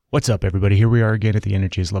What's up, everybody? Here we are again at the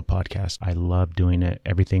Energy is Love podcast. I love doing it.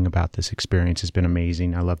 Everything about this experience has been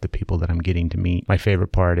amazing. I love the people that I'm getting to meet. My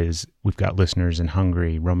favorite part is we've got listeners in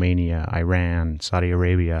Hungary, Romania, Iran, Saudi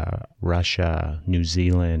Arabia, Russia, New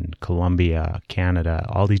Zealand, Colombia, Canada.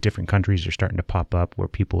 All these different countries are starting to pop up where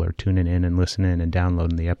people are tuning in and listening and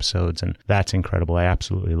downloading the episodes. And that's incredible. I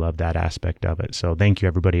absolutely love that aspect of it. So thank you,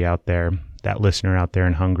 everybody out there. That listener out there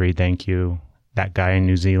in Hungary, thank you. That guy in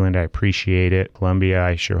New Zealand, I appreciate it. Colombia,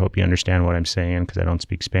 I sure hope you understand what I'm saying because I don't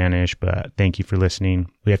speak Spanish, but thank you for listening.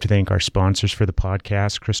 We have to thank our sponsors for the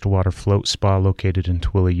podcast, Crystal Water Float Spa located in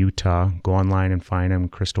Twilla, Utah. Go online and find them,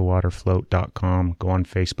 crystalwaterfloat.com. Go on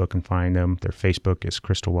Facebook and find them. Their Facebook is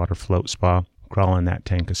Crystal Water Float Spa. Crawl in that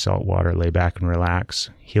tank of salt water, lay back and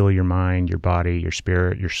relax. Heal your mind, your body, your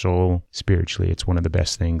spirit, your soul. Spiritually, it's one of the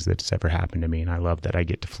best things that's ever happened to me, and I love that I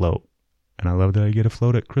get to float. And I love that I get a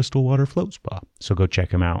float at Crystal Water Float Spa. So go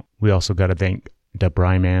check him out. We also got to thank the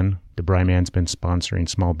Bryman. The Bryman's been sponsoring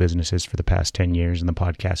small businesses for the past 10 years, and the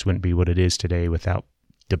podcast wouldn't be what it is today without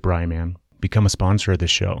the Bryman. Become a sponsor of the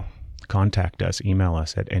show. Contact us, email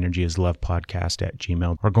us at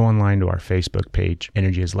energyislovepodcast@gmail.com, or go online to our Facebook page,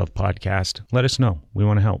 Energy is Love Podcast. Let us know. We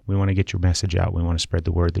want to help. We want to get your message out. We want to spread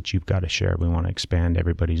the word that you've got to share. We want to expand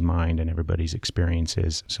everybody's mind and everybody's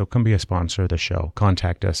experiences. So come be a sponsor of the show.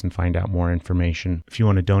 Contact us and find out more information. If you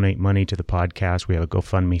want to donate money to the podcast, we have a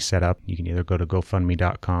GoFundMe set up. You can either go to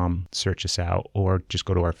GoFundMe.com, search us out, or just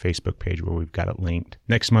go to our Facebook page where we've got it linked.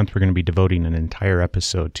 Next month, we're going to be devoting an entire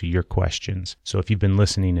episode to your questions. So if you've been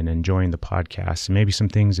listening and enjoying the podcast, and maybe some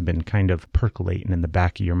things have been kind of percolating in the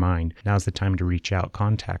back of your mind, now's the time to reach out.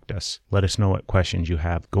 Contact us. Let us know what questions you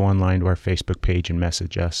have. Go online to our Facebook page and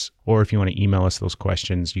message us. Or if you want to email us those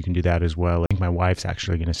questions, you can do that as well. I think my wife's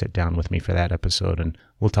actually going to sit down with me for that episode, and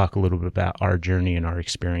we'll talk a little bit about our journey and our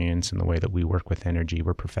experience and the way that we work with energy.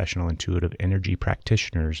 We're professional intuitive energy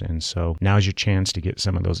practitioners, and so now's your chance to get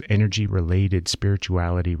some of those energy-related,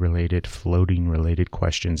 spirituality-related, floating-related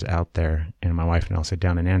questions out there, and my wife and I'll sit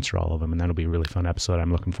down and answer all of them, and that'll be a really fun episode.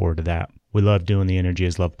 I'm looking forward to that. We love doing the Energy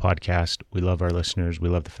is Love podcast. We love our listeners. We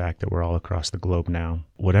love the fact that we're all across the globe now.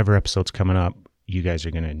 Whatever episode's coming up, you guys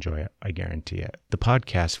are going to enjoy it. I guarantee it. The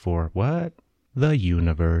podcast for what? The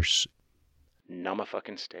universe.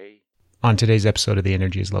 Namaste. On today's episode of the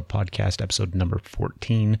Energy is Love podcast, episode number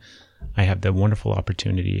 14, I have the wonderful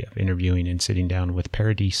opportunity of interviewing and sitting down with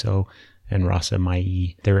Paradiso and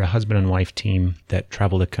Rasamayi. They're a husband and wife team that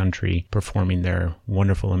travel the country performing their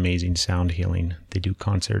wonderful, amazing sound healing. They do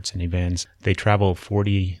concerts and events. They travel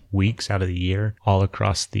 40 weeks out of the year all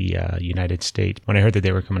across the United States. When I heard that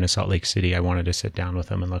they were coming to Salt Lake City, I wanted to sit down with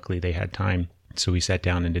them, and luckily they had time. So we sat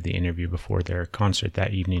down and did the interview before their concert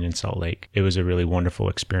that evening in Salt Lake. It was a really wonderful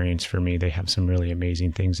experience for me. They have some really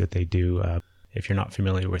amazing things that they do. If you're not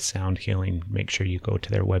familiar with sound healing, make sure you go to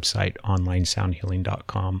their website,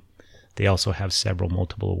 onlinesoundhealing.com. They also have several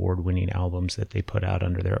multiple award-winning albums that they put out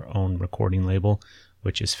under their own recording label,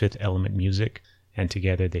 which is Fifth Element Music. And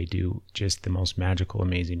together they do just the most magical,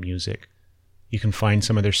 amazing music. You can find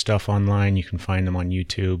some of their stuff online. You can find them on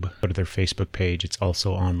YouTube. Go to their Facebook page. It's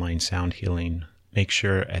also Online Sound Healing. Make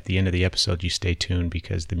sure at the end of the episode you stay tuned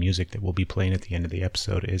because the music that we'll be playing at the end of the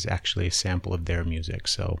episode is actually a sample of their music.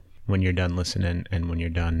 So when you're done listening and when you're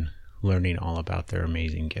done learning all about their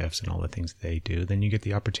amazing gifts and all the things that they do, then you get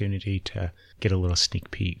the opportunity to get a little sneak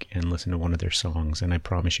peek and listen to one of their songs. And I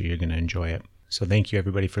promise you're going to enjoy it. So thank you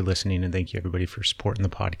everybody for listening, and thank you everybody for supporting the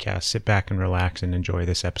podcast. Sit back and relax and enjoy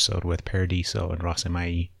this episode with Paradiso and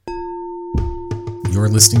Rasamayi. You're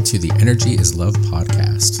listening to the Energy is Love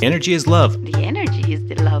podcast. Energy is love. The Energy is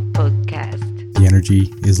the Love podcast. The Energy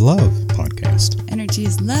is Love podcast. Energy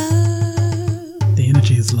is love. The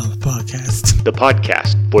Energy is Love podcast. The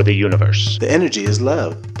podcast for the universe. The Energy is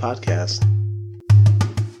Love podcast.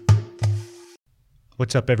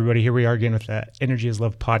 What's up, everybody? Here we are again with the Energy is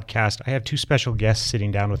Love podcast. I have two special guests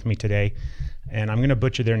sitting down with me today, and I'm going to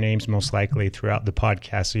butcher their names most likely throughout the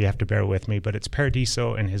podcast, so you have to bear with me. But it's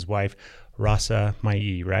Paradiso and his wife,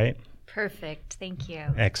 Rasamayi, right? Perfect. Thank you.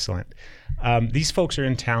 Excellent. These folks are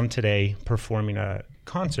in town today performing a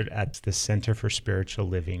concert at the Center for Spiritual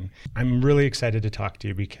Living. I'm really excited to talk to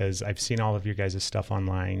you because I've seen all of your guys' stuff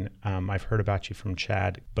online. I've heard about you from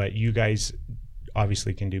Chad, but you guys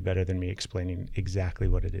obviously can do better than me explaining exactly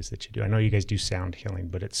what it is that you do. I know you guys do sound healing,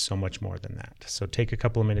 but it's so much more than that. So take a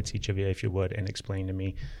couple of minutes each of you, if you would, and explain to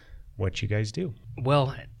me what you guys do.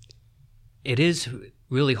 Well, it is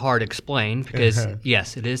really hard to explain because,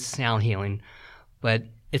 yes, it is sound healing, but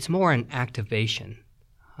it's more an activation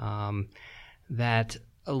that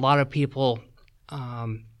a lot of people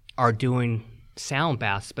are doing sound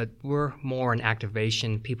baths, but we're more an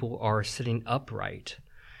activation. People are sitting upright.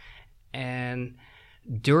 And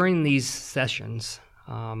during these sessions,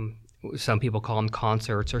 some people call them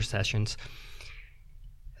concerts or sessions,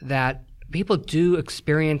 that people do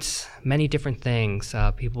experience many different things.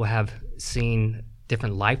 People have seen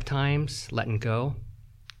different lifetimes, letting go,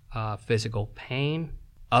 physical pain,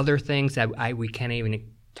 other things that we can't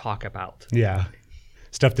even talk about. Yeah.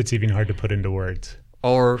 Stuff that's even hard to put into words.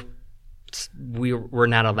 Or we're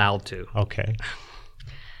not allowed to. Okay.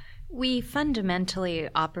 We fundamentally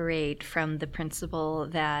operate from the principle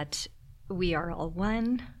that we are all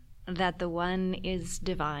one, that the one is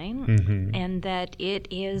divine, and that it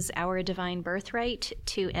is our divine birthright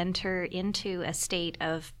to enter into a state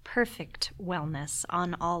of perfect wellness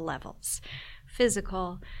on all levels,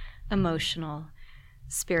 physical, emotional,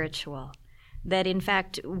 spiritual. That in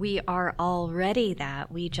fact we are already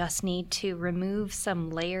that. We just need to remove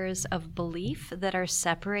some layers of belief that are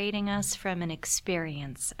separating us from an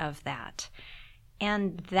experience of that.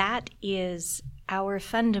 And that is our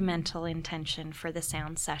fundamental intention for the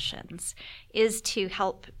sound sessions, is to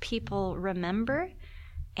help people remember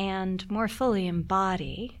and more fully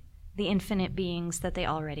embody the infinite beings that they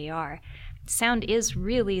already are. Sound is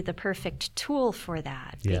really the perfect tool for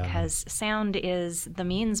that, because sound is the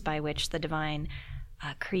means by which the divine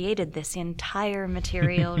created this entire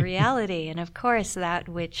material reality. And of course, that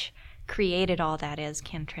which created all that is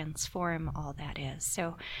can transform all that is.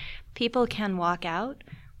 So people can walk out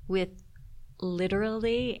with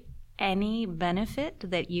literally any benefit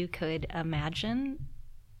that you could imagine,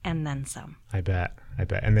 and then some. I bet.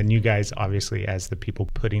 And then you guys, obviously, as the people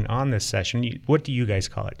putting on this session, what do you guys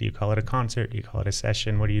call it? Do you call it a concert? Do you call it a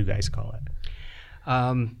session? What do you guys call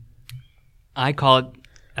it? I call it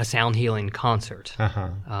a sound healing concert.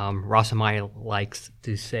 Rasamayi likes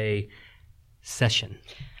to say session.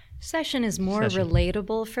 Session is more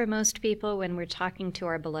relatable for most people. When we're talking to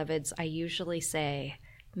our beloveds, I usually say,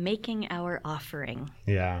 making our offering.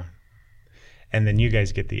 Yeah. And then you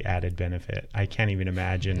guys get the added benefit. I can't even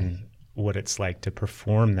imagine what it's like to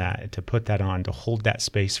perform that, to put that on, to hold that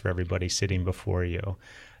space for everybody sitting before you.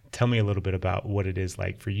 Tell me a little bit about what it is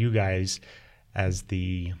like for you guys as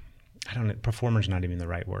the, performer's not even the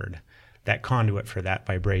right word, that conduit for that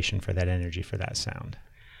vibration, for that energy, for that sound.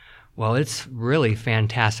 Well, it's really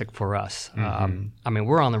fantastic for us.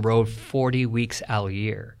 We're on the road 40 weeks out of the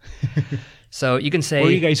year. So you can say... Where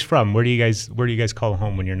are you guys from? Where do you guys call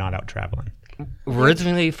home when you're not out traveling?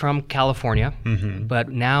 Originally from California, but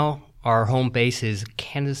now our home base is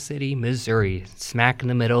Kansas City, Missouri, smack in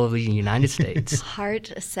the middle of the United States.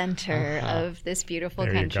 Heart center of this beautiful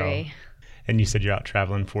country. You go. And you said you're out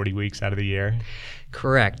traveling 40 weeks out of the year?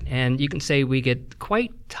 Correct. And you can say we get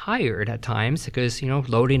quite tired at times because,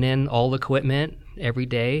 loading in all the equipment every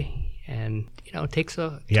day, and, it takes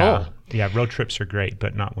a toll. Yeah, road trips are great,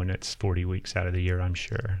 but not when it's 40 weeks out of the year, I'm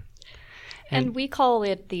sure. And we call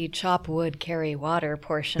it the chop wood, carry water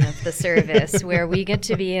portion of the service, where we get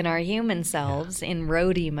to be in our human selves in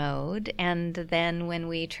roadie mode. And then when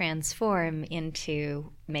we transform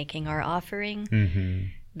into making our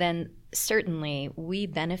offering, then certainly we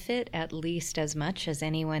benefit at least as much as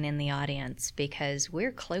anyone in the audience, because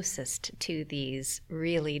we're closest to these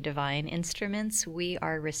really divine instruments. We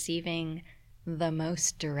are receiving the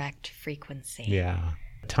most direct frequency. Yeah.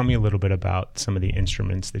 Tell me a little bit about some of the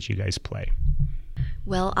instruments that you guys play.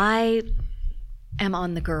 Well, I am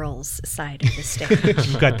on the girls' side of the stage.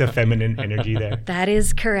 You've got the feminine energy there. That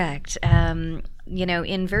is correct.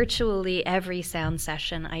 In virtually every sound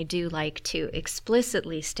session, I do like to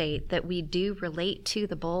explicitly state that we do relate to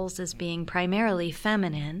the bowls as being primarily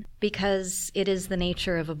feminine, because it is the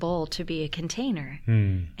nature of a bowl to be a container.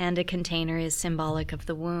 And a container is symbolic of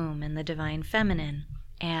the womb and the divine feminine.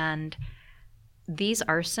 And these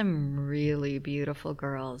are some really beautiful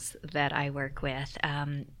girls that I work with.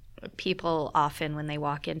 People often, when they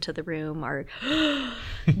walk into the room, are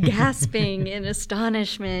gasping in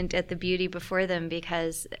astonishment at the beauty before them,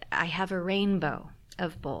 because I have a rainbow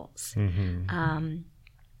of bowls. And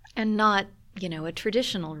not, a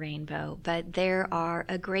traditional rainbow, but there are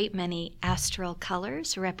a great many astral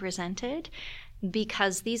colors represented,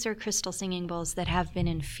 because these are crystal singing bowls that have been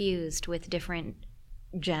infused with different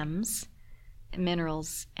gems,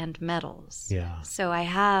 minerals, and metals. Yeah. So I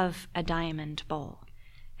have a diamond bowl,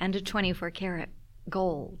 and a 24-karat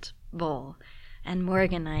gold bowl, and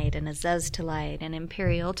morganite, and azeztulite, and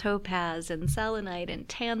imperial topaz, and selenite, and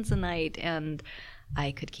tanzanite, and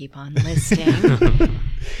I could keep on listing.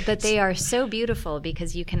 But they are so beautiful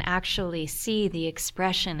because you can actually see the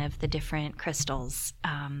expression of the different crystals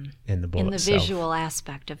in the bowl in the itself. visual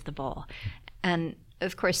aspect of the bowl. And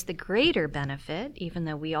of course, the greater benefit, even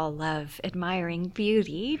though we all love admiring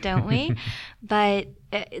beauty, don't we? But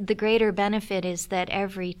the greater benefit is that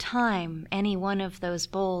every time any one of those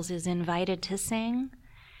bowls is invited to sing,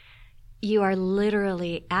 you are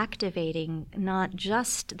literally activating not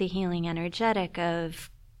just the healing energetic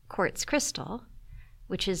of quartz crystal,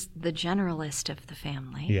 which is the generalist of the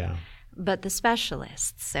family, but the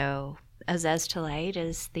specialists. So azeztulite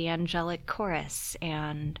is the angelic chorus,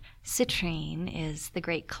 and citrine is the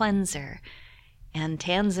great cleanser, and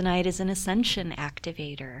tanzanite is an ascension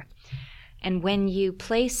activator. And when you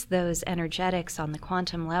place those energetics on the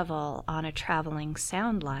quantum level on a traveling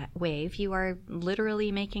sound wave, you are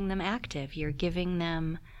literally making them active. You're giving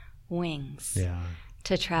them wings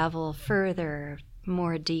to travel further,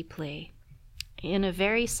 more deeply, in a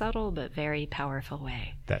very subtle but very powerful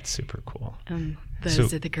way. That's super cool.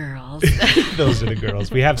 Those are the girls. Those are the girls.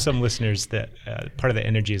 We have some listeners that part of the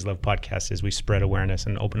Energy is Love podcast is we spread awareness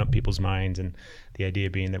and open up people's minds, and the idea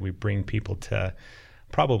being that we bring people to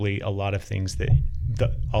probably a lot of things that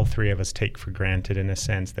all three of us take for granted, in a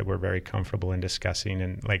sense that we're very comfortable in discussing.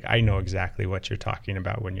 And like, I know exactly what you're talking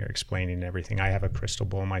about when you're explaining everything. I have a crystal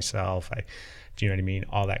bowl myself. Do you know what I mean?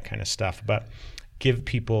 All that kind of stuff. But give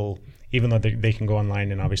people, even though they can go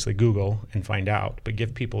online and obviously Google and find out, but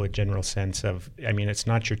give people a general sense of, I mean, it's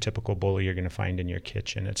not your typical bowl you're going to find in your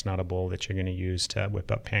kitchen. It's not a bowl that you're going to use to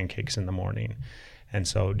whip up pancakes in the morning. And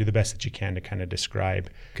so do the best that you can to kind of describe,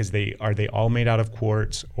 because are they all made out of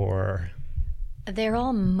quartz, or? They're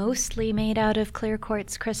all mostly made out of clear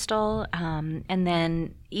quartz crystal, and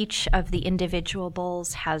then each of the individual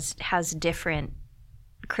bowls has different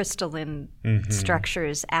crystalline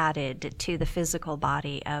structures added to the physical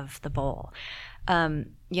body of the bowl.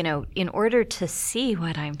 In order to see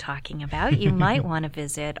what I'm talking about, you might want to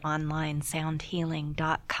visit online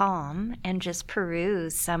soundhealing.com and just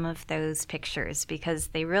peruse some of those pictures, because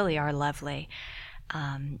they really are lovely.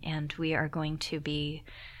 And we are going to be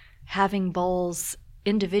having bowls,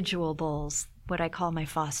 individual bowls, what I call my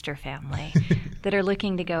foster family, that are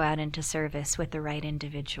looking to go out into service with the right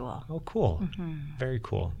individual. Oh, cool. Very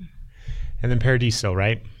cool. And then Paradiso,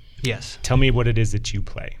 right? Yes. Tell me what it is that you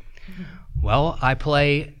play. Well, I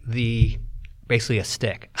play basically a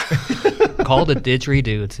stick called a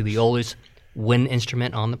didgeridoo. It's the oldest wind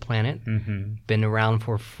instrument on the planet. Been around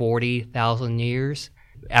for 40,000 years.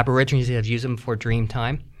 Aborigines have used them for dream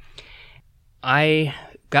time. I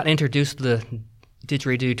got introduced to the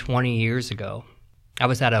didgeridoo 20 years ago. I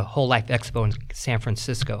was at a Whole Life Expo in San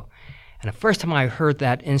Francisco, and the first time I heard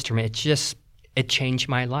that instrument, it changed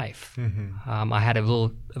my life. I had a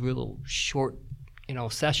little short,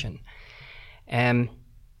 session, and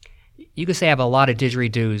you could say I have a lot of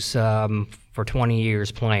didgeridoos for 20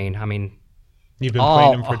 years playing. I mean, you've been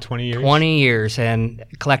playing them for 20 years. 20 years, and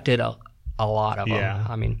collected a lot of them.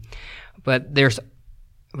 I mean, but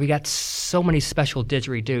we got so many special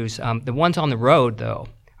didgeridoos. The ones on the road, though,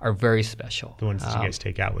 are very special. The ones that you guys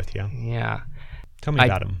take out with you. Yeah. Tell me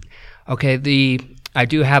about them. Okay, I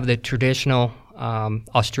do have the traditional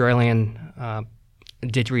Australian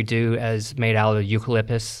didgeridoo as made out of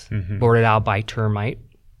eucalyptus, boarded out by termite.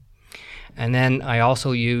 And then I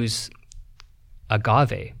also use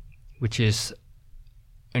agave, which is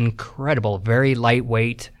incredible, very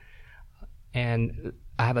lightweight. And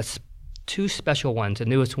I have two special ones. The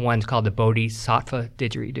newest one's called the Bodhisattva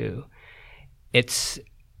didgeridoo. It's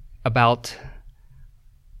about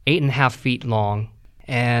 8.5 feet long,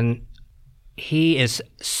 and he is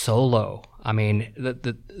solo. I mean,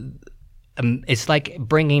 it's like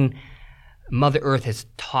bringing Mother Earth is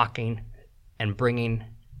talking and bringing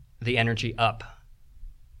the energy up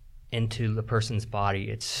into the person's body.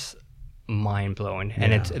 It's mind-blowing,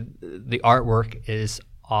 and the artwork is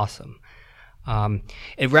awesome.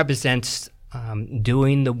 It represents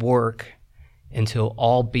doing the work until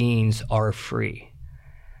all beings are free.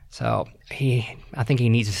 So I think he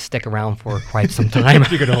needs to stick around for quite some time.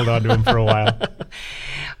 You're going to hold on to him for a while.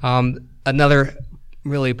 Another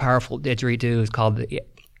really powerful didgeridoo is called the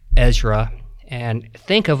Ezra. And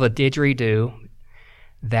think of a didgeridoo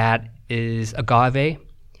that is agave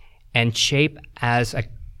and shaped as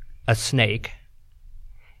a snake.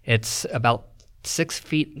 It's about 6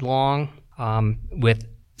 feet long, with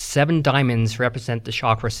 7 diamonds represent the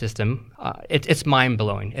chakra system. It's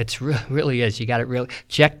mind-blowing. It really is. You got to really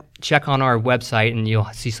check on our website, and you'll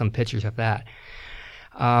see some pictures of that.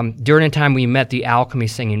 During the time we met the Alchemy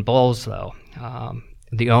Singing Bowls, though,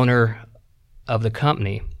 the owner of the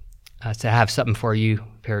company said, I have something for you,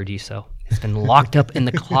 Paradiso. It's been locked up in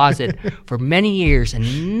the closet for many years,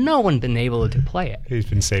 and no one's been able to play it. He's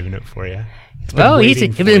been saving it for you. Well, he's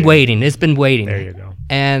been waiting. It's been waiting. There you go.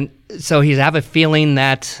 And so he's have a feeling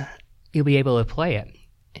that he'll be able to play it.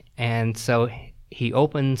 And so he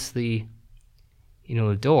opens the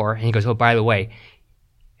door, and he goes, "Oh, by the way,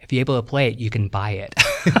 if you're able to play it, you can buy it."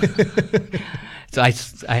 So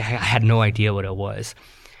I had no idea what it was.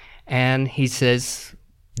 And he says,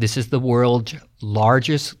 "This is the world's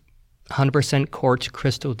largest 100% quartz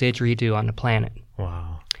crystal didgeridoo on the planet."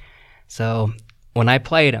 Wow. So when I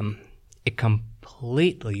played him, it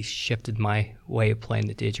completely shifted my way of playing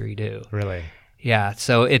the didgeridoo. Really? Yeah.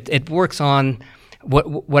 So it works on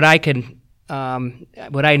what I can.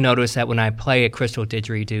 What I notice that when I play a crystal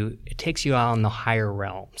didgeridoo, it takes you out on the higher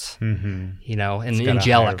realms, and It's got angelic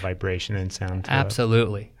a higher vibration and sound to it.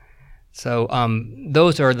 Absolutely. So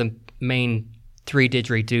those are the main 3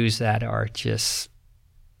 didgeridoos that are just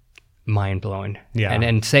mind-blowing. Yeah.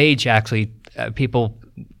 And Sage actually, people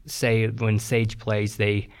say when Sage plays,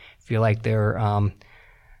 they feel like they're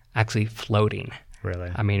actually floating.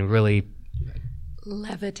 Really? I mean, really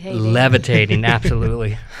Levitating,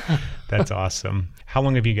 absolutely. That's awesome. How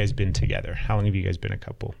long have you guys been together? How long have you guys been a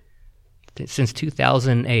couple? Since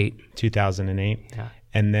 2008. 2008? Yeah.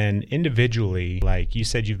 And then individually, like you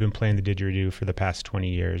said, you've been playing the didgeridoo for the past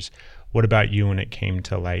 20 years. What about you when it came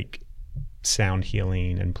to like sound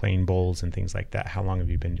healing and playing bowls and things like that? How long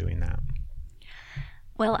have you been doing that?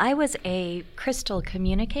 Well, I was a crystal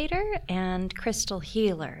communicator and crystal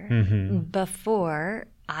healer before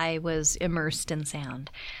I was immersed in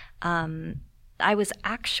sound. I was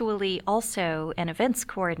actually also an events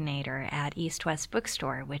coordinator at East West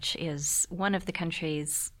Bookstore, which is one of the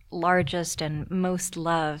country's largest and most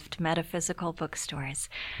loved metaphysical bookstores.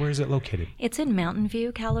 Where is it located? It's in Mountain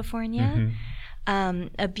View, California.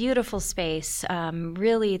 A beautiful space,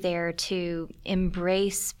 really there to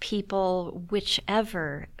embrace people,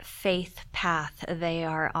 whichever faith path they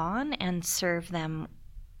are on, and serve them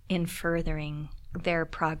in furthering their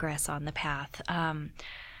progress on the path.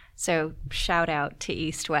 So shout out to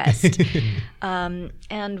East West.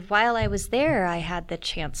 And while I was there, I had the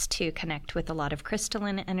chance to connect with a lot of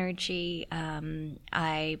crystalline energy.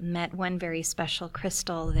 I met one very special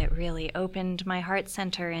crystal that really opened my heart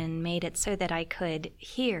center and made it so that I could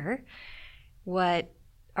hear what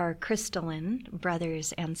our crystalline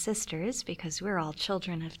brothers and sisters, because we're all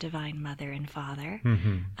children of Divine Mother and Father,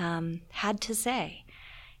 had to say.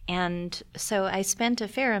 And so I spent a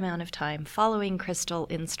fair amount of time following crystal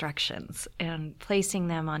instructions and placing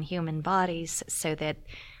them on human bodies so that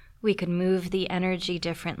we could move the energy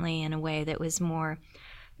differently in a way that was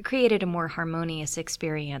created a more harmonious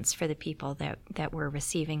experience for the people that were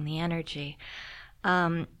receiving the energy.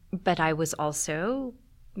 But I was also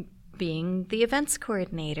being the events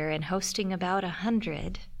coordinator and hosting about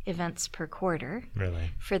 100 events per quarter. Really?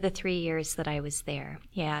 For the 3 years that I was there.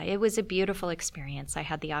 Yeah, it was a beautiful experience. I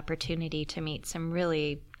had the opportunity to meet some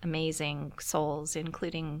really amazing souls,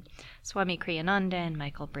 including Swami Kriyananda and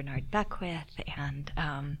Michael Bernard Beckwith, and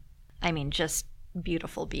just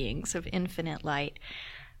beautiful beings of infinite light.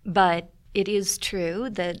 But it is true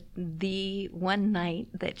that the one night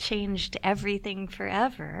that changed everything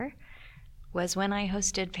forever was when I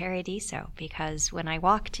hosted Paradiso, because when I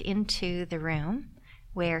walked into the room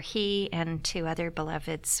where he and 2 other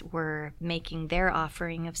beloveds were making their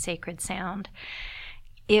offering of sacred sound,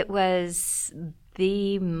 it was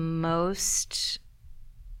the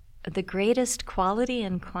greatest quality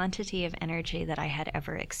and quantity of energy that I had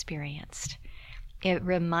ever experienced. It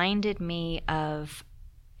reminded me of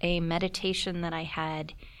a meditation that I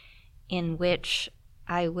had in which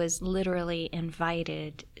I was literally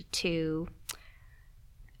invited to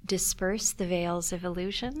disperse the veils of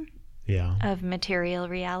illusion of material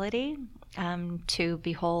reality, to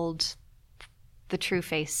behold the true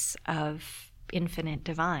face of infinite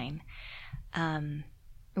divine,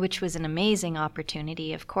 which was an amazing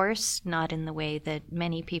opportunity, of course, not in the way that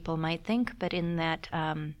many people might think, but in that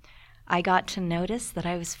I got to notice that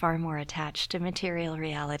I was far more attached to material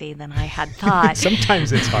reality than I had thought.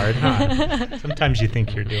 Sometimes it's hard, huh? Sometimes you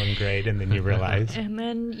think you're doing great, and then you realize. And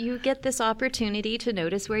then you get this opportunity to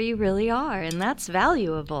notice where you really are, and that's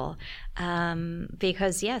valuable.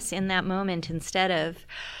 Because, yes, in that moment, instead of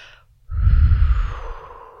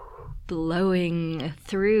blowing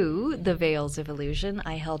through the veils of illusion,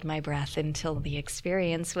 I held my breath until the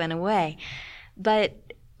experience went away.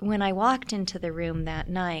 But when I walked into the room that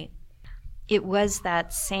night, it was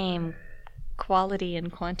that same quality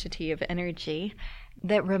and quantity of energy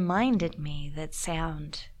that reminded me that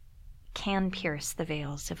sound can pierce the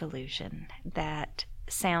veils of illusion, that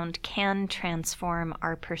sound can transform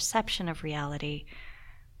our perception of reality,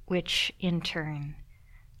 which in turn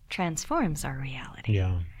transforms our reality.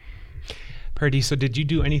 Yeah. Paradiso, did you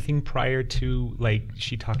do anything prior to, like,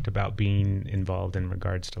 she talked about being involved in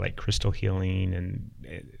regards to like crystal healing and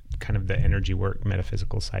kind of the energy work,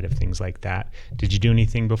 metaphysical side of things like that? Did you do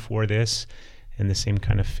anything before this in the same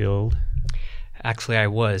kind of field? Actually, I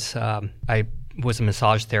was. I was a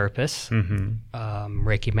massage therapist,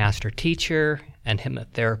 Reiki master teacher, and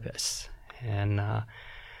hypnotherapist. And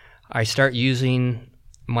I start using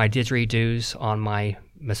my didgeridoos on my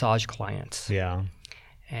massage clients. Yeah.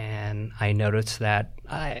 And I noticed that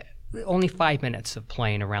only 5 minutes of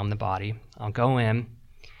playing around the body, I'll go in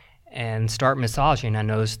and start massaging. I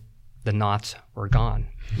noticed the knots were gone.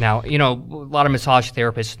 Now, a lot of massage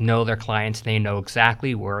therapists know their clients. They know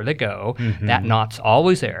exactly where to go. That knot's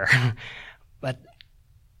always there. But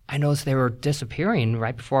I noticed they were disappearing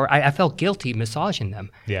right before. I felt guilty massaging them.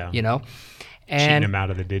 Yeah. And cheating them out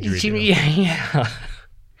of the didgeridoo. Yeah.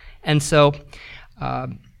 And so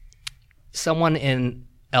someone in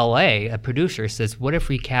LA, a producer, says, what if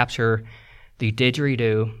we capture the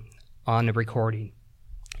didgeridoo on the recording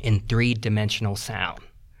in 3-dimensional sound,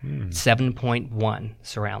 7.1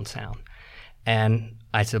 surround sound? And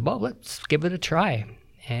I said, well, let's give it a try.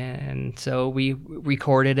 And so we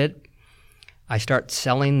recorded it. I start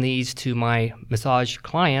selling these to my massage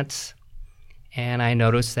clients, and I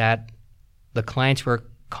noticed that the clients were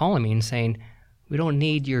calling me and saying, we don't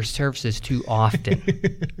need your services too often.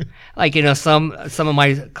 Like, some of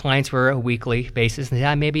my clients were a weekly basis,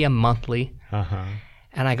 and maybe a monthly.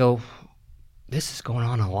 And I go, this is going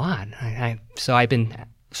on a lot. So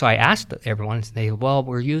I asked everyone, and they go, well,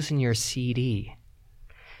 we're using your CD.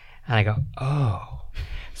 And I go, oh.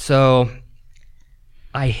 So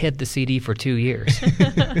I hid the CD for 2 years.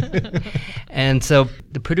 And so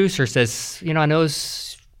the producer says, I know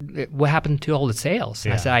what happened to all the sales?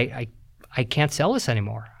 Yeah. I said, I can't sell this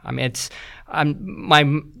anymore. I mean,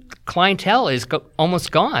 my clientele is almost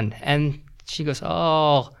gone. And she goes,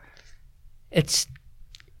 oh, it's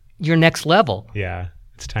your next level. Yeah,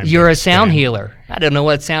 it's time. You're a sound healer. I don't know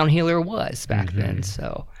what sound healer was back then.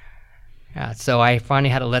 So, so I finally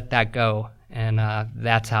had to let that go. And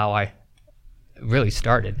that's how I really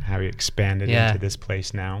started. How you expanded into this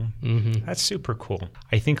place now. That's super cool.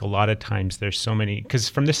 I think a lot of times there's so many, because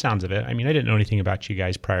from the sounds of it, I mean, I didn't know anything about you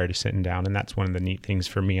guys prior to sitting down, and that's one of the neat things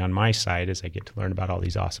for me on my side is I get to learn about all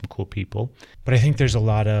these awesome, cool people. But I think there's a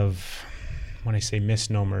lot of, when I say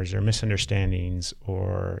misnomers or misunderstandings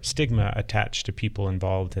or stigma attached to people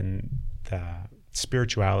involved in the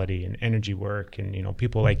spirituality and energy work, and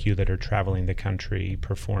people like you that are traveling the country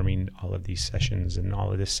performing all of these sessions and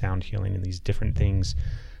all of this sound healing and these different things.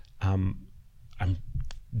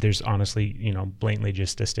 There's honestly blatantly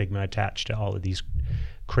just a stigma attached to all of these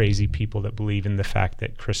crazy people that believe in the fact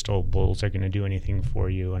that crystal bowls are going to do anything for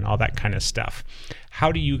you and all that kind of stuff.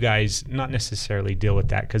 How do you guys not necessarily deal with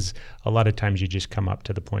that? Because a lot of times you just come up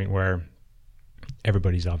to the point where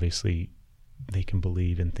everybody's obviously, they can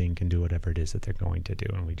believe and think and do whatever it is that they're going to do,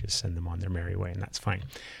 and we just send them on their merry way, and that's fine.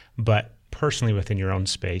 But personally, within your own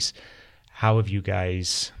space, how have you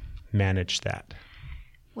guys managed that?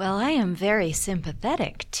 Well, I am very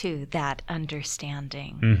sympathetic to that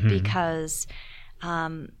understanding because,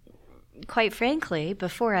 quite frankly,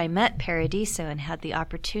 before I met Paradiso and had the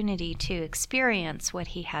opportunity to experience what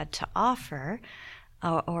he had to offer,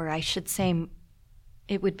 or I should say,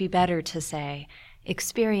 it would be better to say,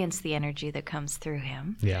 experience the energy that comes through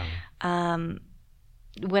him. Yeah.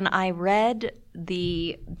 When I read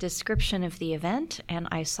the description of the event and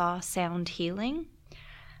I saw sound healing,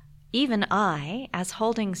 even I, as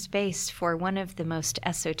holding space for one of the most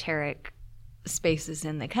esoteric spaces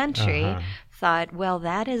in the country, thought, well,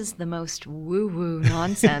 that is the most woo-woo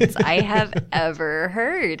nonsense I have ever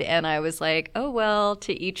heard. And I was like, oh, well,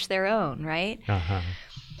 to each their own, right?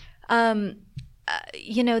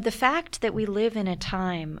 The fact that we live in a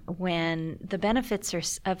time when the benefits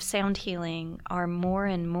of sound healing are more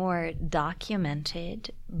and more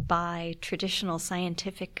documented by traditional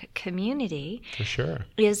scientific community, for sure,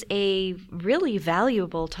 is a really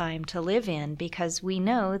valuable time to live in, because we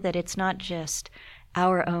know that it's not just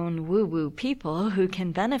our own woo-woo people who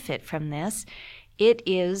can benefit from this. It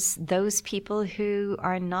is those people who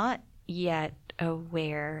are not yet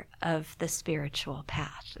aware of the spiritual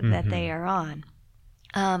path that they are on.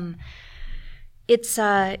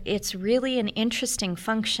 It's really an interesting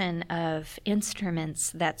function of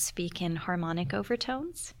instruments that speak in harmonic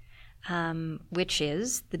overtones, which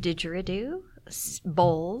is the didgeridoo,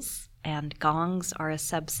 bowls, and gongs are a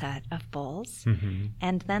subset of bowls,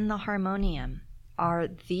 and then the harmonium are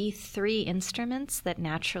the 3 instruments that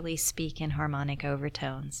naturally speak in harmonic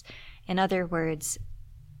overtones. In other words,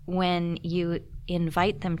 when you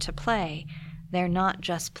invite them to play, they're not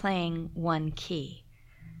just playing one key.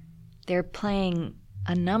 They're playing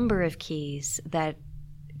a number of keys that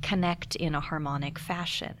connect in a harmonic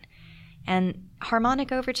fashion. And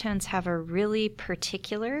harmonic overtones have a really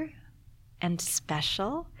particular and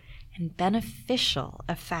special and beneficial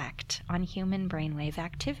effect on human brainwave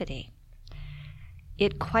activity.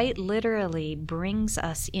 It quite literally brings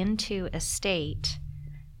us into a state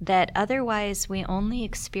that otherwise we only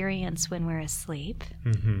experience when we're asleep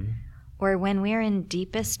or when we're in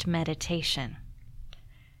deepest meditation,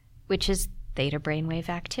 which is theta brainwave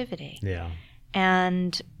activity. Yeah.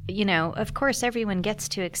 And, of course, everyone gets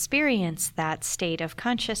to experience that state of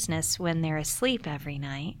consciousness when they're asleep every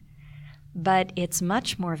night, but it's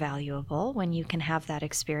much more valuable when you can have that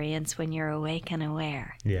experience when you're awake and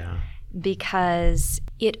aware. Yeah. Because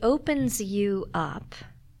it opens you up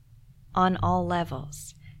on all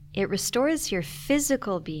levels. It restores your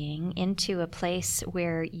physical being into a place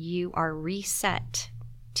where you are reset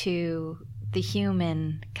to the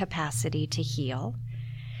human capacity to heal.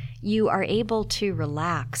 You are able to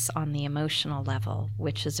relax on the emotional level,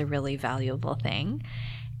 which is a really valuable thing.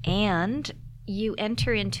 And you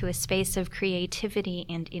enter into a space of creativity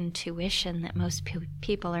and intuition that most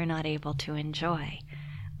people are not able to enjoy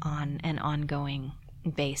on an ongoing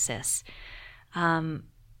basis.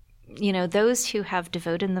 Those who have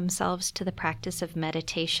devoted themselves to the practice of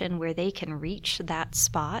meditation where they can reach that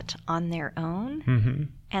spot on their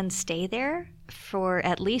own and stay there for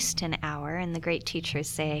at least an hour, and the great teachers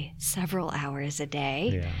say several hours a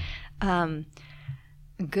day,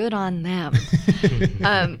 good on them.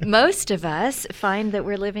 Most of us find that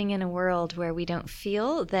we're living in a world where we don't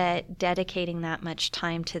feel that dedicating that much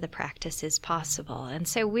time to the practice is possible. And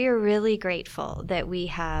so we're really grateful that we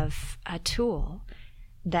have a tool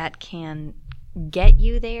that can get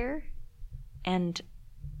you there and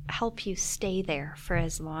help you stay there for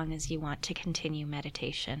as long as you want to continue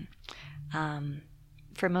meditation.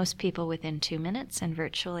 For most people within 2 minutes, and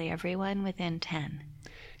virtually everyone within 10.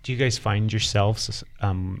 Do you guys find yourselves,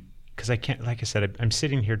 because I can't, like I said, I'm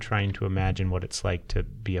sitting here trying to imagine what it's like to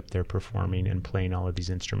be up there performing and playing all of these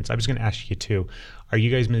instruments. I was going to ask you too, are you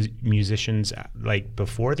guys musicians like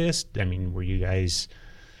before this? I mean, were you guys,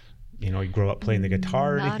 you grow up playing the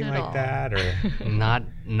guitar or anything like that? Or Not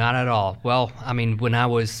at all. Well, I mean, when I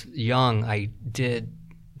was young, I did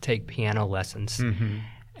take piano lessons.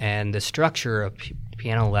 And the structure of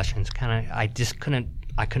piano lessons I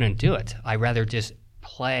couldn't do it. I rather just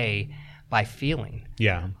play by feeling,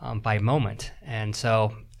 by moment. And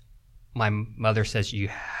so my mother says, you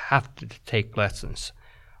have to take lessons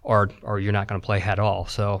or you're not going to play at all.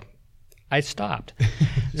 So I stopped.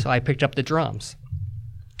 So I picked up the drums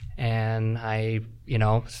and I,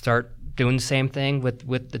 start doing the same thing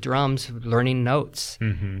with the drums, learning notes.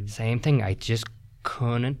 Same thing. I just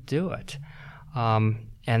couldn't do it.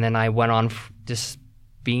 And then I went on just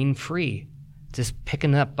being free, just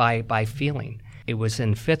picking up by feeling. It was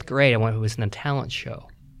in 5th grade. It was in a talent show.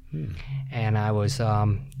 And I was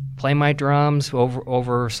playing my drums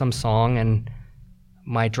over some song, and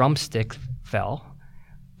my drumstick fell,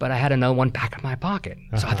 but I had another one back in my pocket.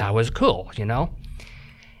 So I thought it was cool,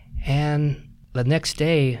 And the next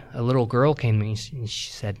day, a little girl came to me and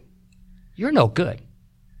she said, "You're no good.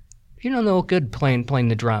 You're no good playing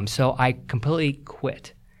the drums." So I completely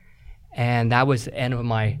quit. And that was the end of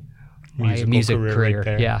my music career. Right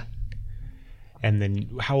there. Yeah. And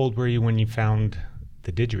then how old were you when you found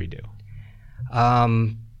the didgeridoo?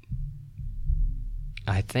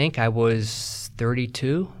 I think I was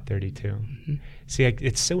 32. 32. See,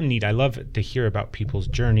 it's so neat. I love to hear about people's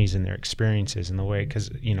journeys and their experiences and the way, because,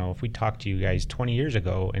 if we talk to you guys 20 years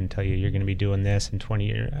ago and tell you you're going to be doing this in 20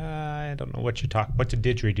 years, I don't know what's a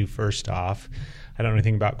didgeridoo first off. I don't know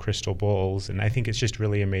anything about crystal bowls. And I think it's just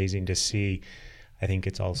really amazing to see. I think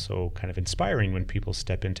it's also kind of inspiring when people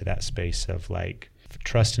step into that space of like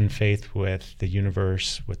trust and faith with the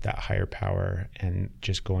universe, with that higher power, and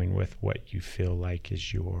just going with what you feel like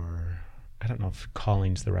is your, I don't know if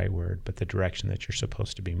calling's the right word, but the direction that you're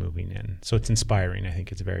supposed to be moving in. So it's inspiring. I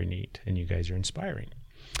think it's very neat, and you guys are inspiring.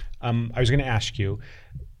 I was going to ask you,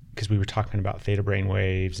 because we were talking about theta brain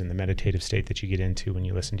waves and the meditative state that you get into when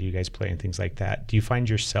you listen to you guys play and things like that. Do you find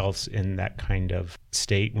yourselves in that kind of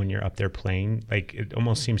state when you're up there playing? Like, it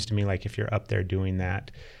almost seems to me like if you're up there doing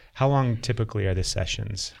that, how long typically are the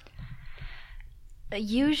sessions?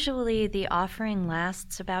 Usually the offering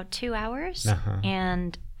lasts about 2 hours,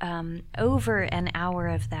 and over an hour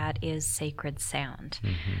of that is sacred sound.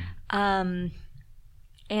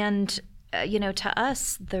 To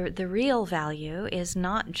us, the real value is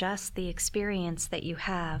not just the experience that you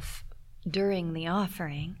have during the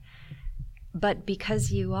offering, But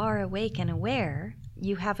because you are awake and aware,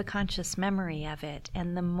 you have a conscious memory of it.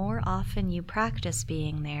 And the more often you practice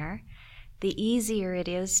being there, the easier it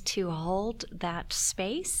is to hold that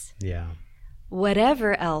space. Yeah.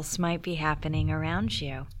 Whatever else might be happening around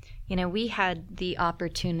you. You know, we had the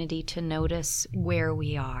opportunity to notice where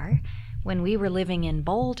we are. When we were living in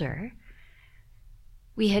Boulder,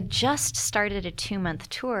 we had just started a 2-month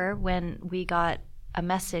tour when we got a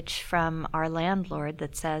message from our landlord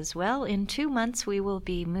that says, well, in 2 months we will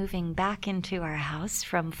be moving back into our house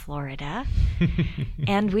from Florida,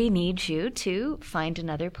 and we need you to find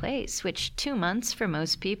another place, which 2 months for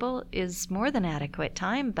most people is more than adequate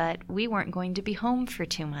time, but we weren't going to be home for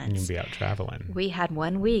 2 months. You'd be out traveling. We had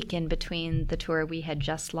 1 week in between the tour we had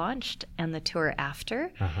just launched and the tour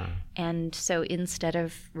after. And so instead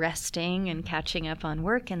of resting and catching up on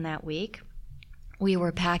work in that week, we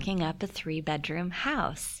were packing up a 3-bedroom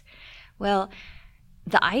house. Well,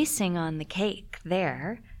 the icing on the cake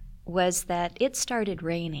there was that it started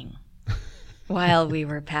raining while we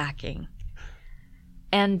were packing.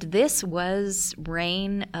 And this was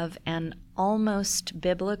rain of an almost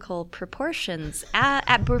biblical proportions. As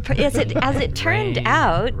it turned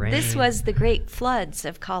out, this was the great floods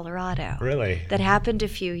of Colorado. Really? That happened a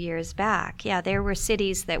few years back. Yeah, there were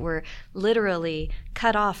cities that were literally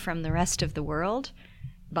cut off from the rest of the world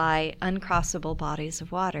by uncrossable bodies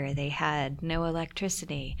of water. They had no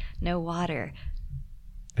electricity, no water,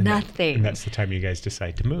 nothing. And that's the time you guys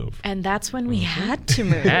decide to move. And that's when we had to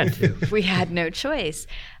move. We had no choice.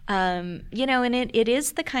 You know, and it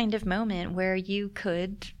is the kind of moment where you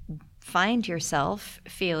could find yourself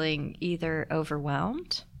feeling either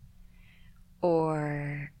overwhelmed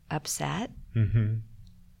or upset,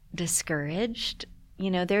 discouraged.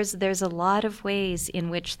 You know, there's a lot of ways in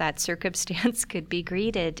which that circumstance could be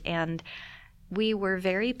greeted, and we were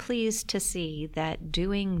very pleased to see that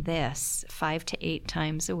doing this 5 to 8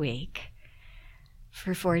 times a week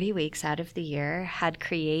for 40 weeks out of the year had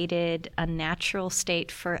created a natural state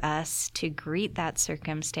for us to greet that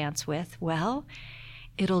circumstance with, well,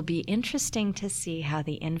 it'll be interesting to see how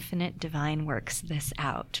the infinite divine works this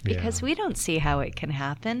out, because we don't see how it can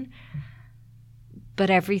happen, but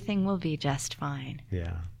everything will be just fine.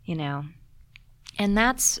 Yeah. You know? And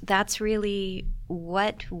that's really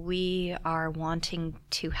what we are wanting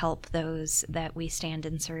to help those that we stand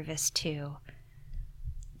in service to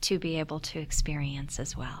be able to experience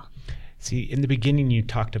as well. See, in the beginning you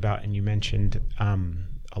talked about and you mentioned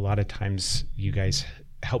a lot of times you guys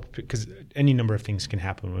help, because any number of things can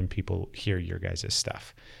happen when people hear your guys'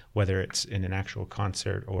 stuff, whether it's in an actual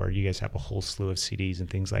concert or you guys have a whole slew of CDs and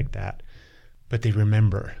things like that, but they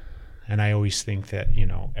remember. And I always think that, you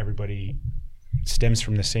know, everybody stems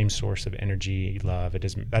from the same source of energy, love.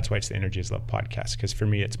 That's why it's the Energy is Love podcast, because for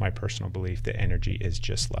me, it's my personal belief that energy is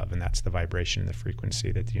just love, and that's the vibration and the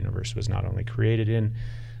frequency that the universe was not only created in,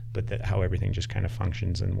 but that how everything just kind of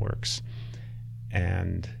functions and works.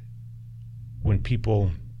 And when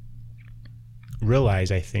people realize,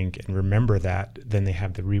 I think, and remember that, then they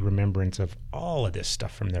have the remembrance of all of this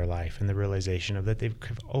stuff from their life and the realization of that they've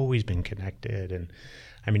always been connected. And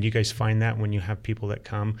I mean, you guys find that when you have people that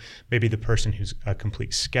come, maybe the person who's a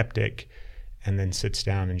complete skeptic and then sits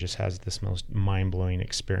down and just has this most mind-blowing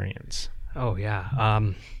experience. Oh, yeah.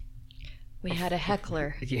 We had a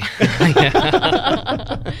heckler. Yeah.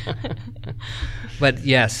 But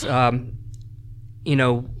yes, you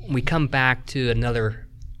know, we come back to another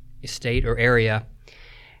state or area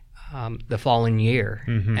the following year,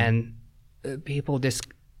 and people just,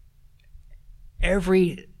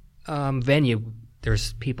 every venue,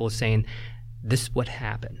 there's people saying, this is what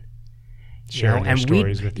happened. Sharing their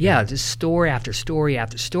stories with you. Yeah, just story after story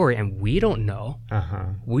after story, and we don't know.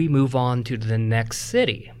 We move on to the next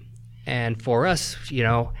city. And for us, you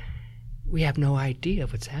know, we have no idea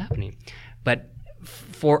what's happening. But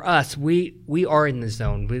for us, we are in the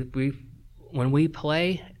zone. We when we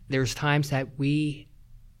play, there's times that we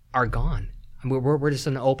are gone. I mean, we're just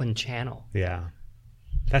an open channel. Yeah.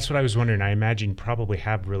 That's what I was wondering. I imagine you probably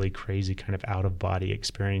have really crazy kind of out-of-body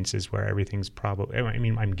experiences where everything's probably, I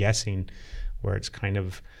mean, I'm guessing where it's kind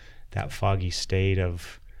of that foggy state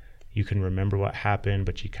of you can remember what happened,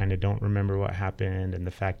 but you kind of don't remember what happened. And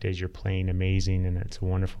the fact is you're playing amazing and it's a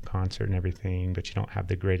wonderful concert and everything, but you don't have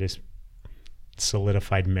the greatest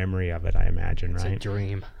solidified memory of it, I imagine, right? It's a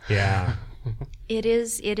dream. Yeah. It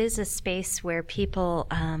is a space where people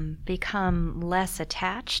become less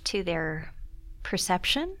attached to their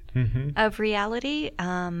perception of reality.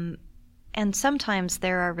 And sometimes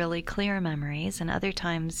there are really clear memories, and other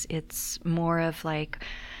times it's more of like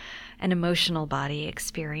an emotional body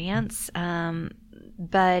experience.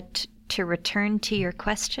 But to return to your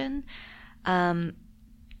question,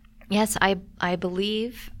 Yes, I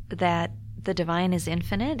believe that the divine is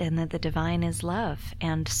infinite and that the divine is love.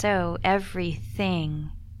 And so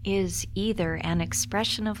everything is either an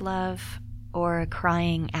expression of love or a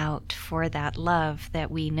crying out for that love that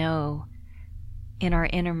we know in our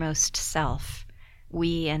innermost self,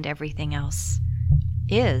 we and everything else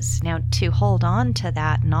is. Now, to hold on to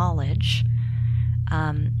that knowledge,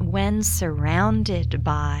 when surrounded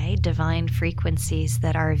by divine frequencies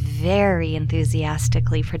that are very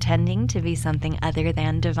enthusiastically pretending to be something other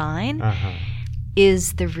than divine,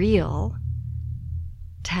 is the real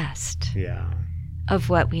test of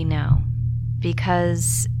what we know.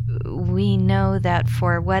 Because we know that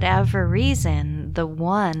for whatever reason, the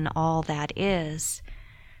one, all that is,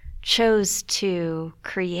 chose to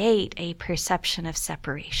create a perception of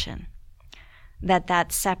separation.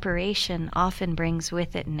 That separation often brings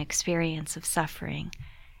with it an experience of suffering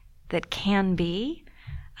that can be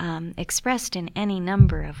expressed in any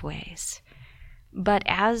number of ways. But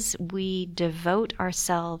as we devote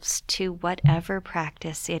ourselves to whatever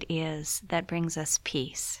practice it is that brings us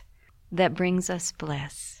peace, that brings us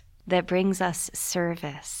bliss, that brings us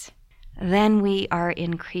service, then we are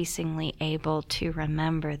increasingly able to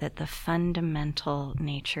remember that the fundamental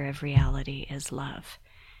nature of reality is love.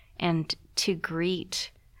 And to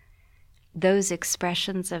greet those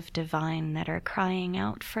expressions of divine that are crying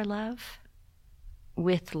out for love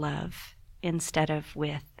with love instead of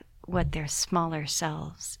with what their smaller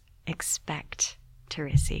selves expect to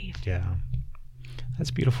receive. Yeah.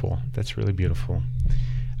 That's beautiful. That's really beautiful.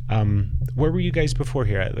 Where were you guys before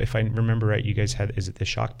here? If I remember right, you guys had, is it the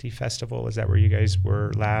Shakti Festival? Is that where you guys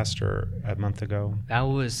were last, or a month ago? That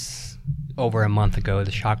was over a month ago,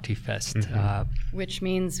 the Shakti Fest. Which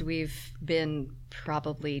means we've been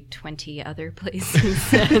probably 20 other places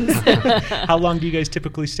since. How long do you guys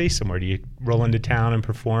typically stay somewhere? Do you roll into town and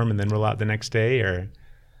perform and then roll out the next day, or?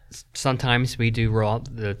 Sometimes we do roll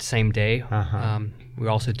out the same day. We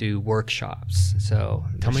also do workshops. So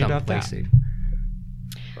tell me about that.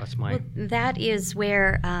 Well, that is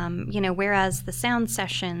where, whereas the sound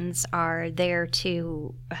sessions are there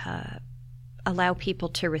to allow people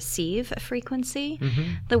to receive a frequency,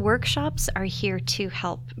 the workshops are here to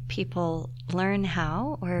help people learn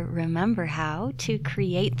how or remember how to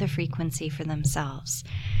create the frequency for themselves.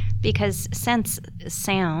 Because since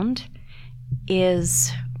sound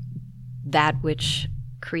is that which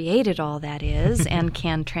created all that is and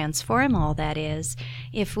can transform all that is,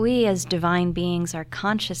 if we as divine beings are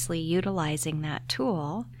consciously utilizing that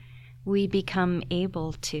tool, we become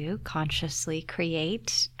able to consciously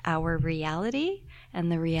create our reality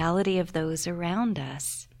and the reality of those around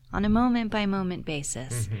us on a moment-by-moment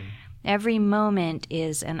basis. Every moment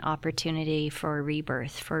is an opportunity for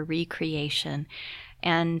rebirth, for recreation.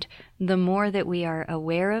 And the more that we are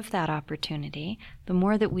aware of that opportunity, the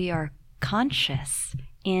more that we are conscious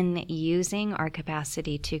in using our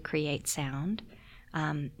capacity to create sound,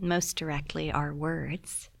 most directly our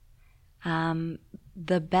words,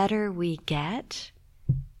 the better we get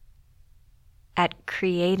at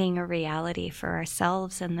creating a reality for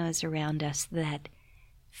ourselves and those around us that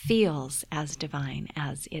feels as divine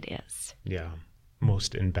as it is. Yeah,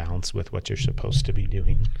 most in balance with what you're supposed to be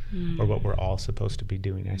doing, or what we're all supposed to be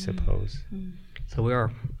doing, I suppose. So we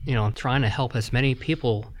are, trying to help as many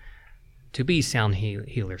people to be sound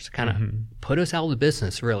healers, kind of put us out of the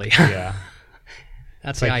business, really. Yeah.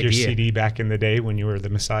 That's it's the like idea. Your CD back in the day when you were the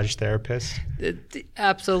massage therapist.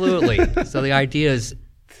 Absolutely. So the idea is,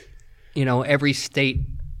 every state,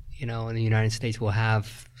 in the United States will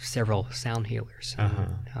have several sound healers.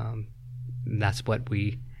 That's what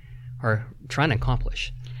we are trying to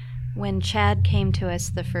accomplish. When Chad came to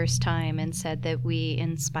us the first time and said that we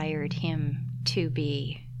inspired him to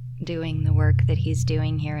be doing the work that he's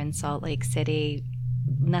doing here in Salt Lake City,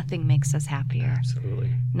 nothing makes us happier.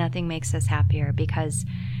 Absolutely. Nothing makes us happier, because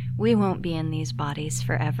we won't be in these bodies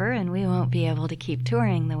forever, and we won't be able to keep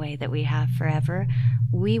touring the way that we have forever.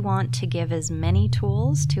 We want to give as many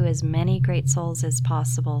tools to as many great souls as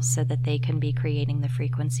possible so that they can be creating the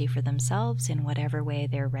frequency for themselves in whatever way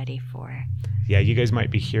they're ready for. Yeah, you guys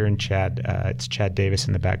might be hearing Chad. It's Chad Davis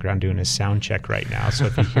in the background doing his sound check right now. So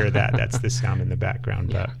if you hear that, that's the sound in the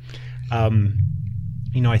background. Yeah. But,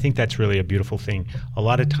 I think that's really a beautiful thing. A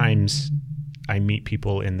lot of times I meet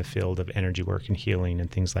people in the field of energy work and healing and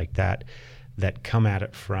things like that come at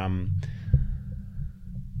it from,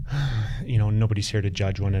 nobody's here to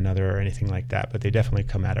judge one another or anything like that, but they definitely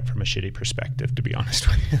come at it from a shitty perspective, to be honest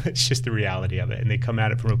with you. It's just the reality of it. And they come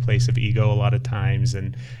at it from a place of ego a lot of times.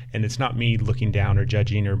 And it's not me looking down or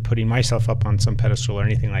judging or putting myself up on some pedestal or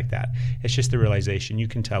anything like that. It's just the realization. You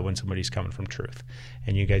can tell when somebody's coming from truth.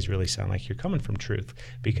 And you guys really sound like you're coming from truth,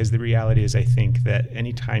 because the reality is, I think that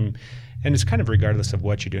anytime, and it's kind of regardless of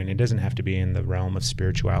what you're doing, it doesn't have to be in the realm of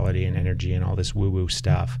spirituality and energy and all this woo-woo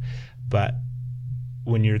stuff, but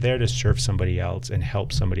when you're there to serve somebody else and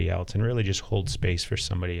help somebody else and really just hold space for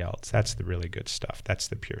somebody else, that's the really good stuff. That's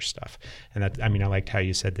the pure stuff. And I liked how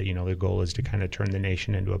you said that, the goal is to kind of turn the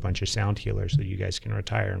nation into a bunch of sound healers so you guys can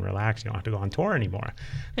retire and relax. You don't have to go on tour anymore.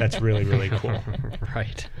 That's really, really cool.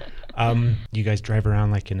 Right. You guys drive around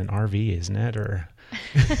like in an RV, isn't it? Or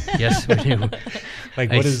Yes, we do.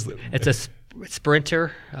 It's a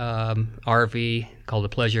Sprinter RV called the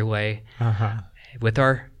Pleasure Way with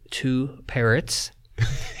our 2 parrots.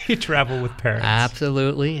 You travel with parrots.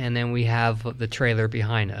 Absolutely. And then we have the trailer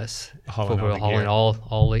behind us. Hauling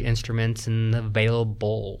all the instruments and the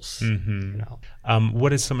availables. Mm-hmm.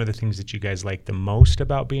 What is some of the things that you guys like the most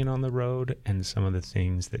about being on the road, and some of the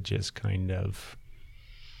things that just kind of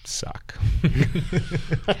suck?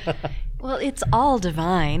 Well, it's all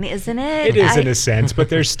divine, isn't it? It is in a sense, but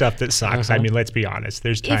there's stuff that sucks. I mean, let's be honest.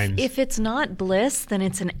 There's times. If it's not bliss, then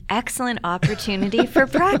it's an excellent opportunity for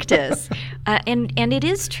practice. And it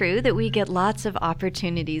is true that we get lots of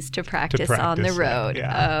opportunities to practice on the road.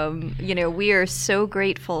 Yeah. We are so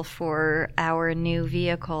grateful for our new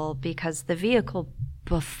vehicle, because the vehicle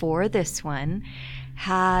before this one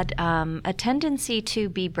had a tendency to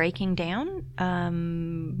be breaking down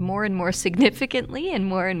more and more significantly and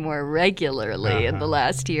more regularly in the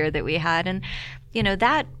last year that we had. And,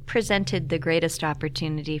 that presented the greatest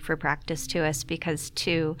opportunity for practice to us, because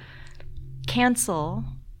to cancel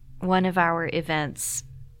one of our events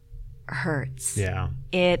hurts. Yeah.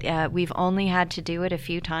 We've only had to do it a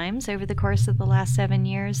few times over the course of the last 7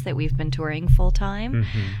 years that we've been touring full time.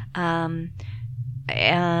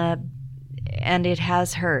 And it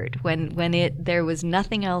has hurt when there was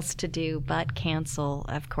nothing else to do but cancel.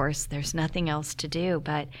 Of course, there's nothing else to do,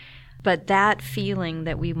 but that feeling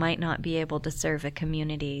that we might not be able to serve a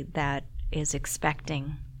community that is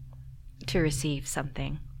expecting to receive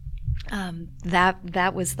something,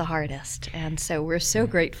 that was the hardest. And so we're so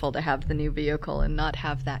grateful to have the new vehicle and not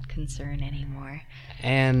have that concern anymore.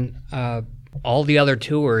 And all the other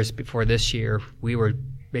tours before this year, we were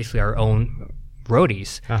basically our own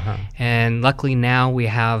roadies. And luckily now we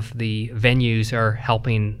have the venues are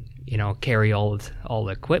helping, carry all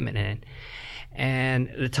the equipment in.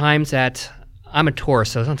 And the times that I'm a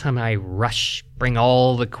tourist, so sometimes I bring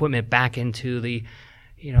all the equipment back into the,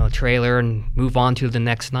 trailer and move on to the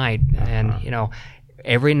next night. And,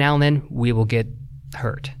 every now and then we will get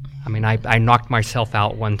hurt. I mean, I knocked myself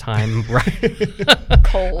out one time.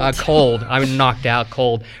 Cold. I was knocked out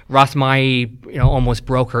cold. Rasamayi, almost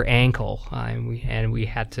broke her ankle, and we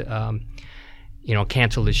had to,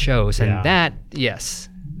 cancel the shows. And that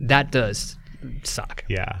does suck.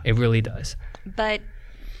 Yeah, it really does. But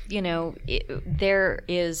there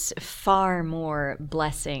is far more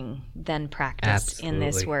blessing than practice in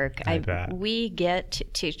this work. We get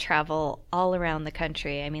to travel all around the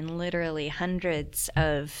country. I mean, literally hundreds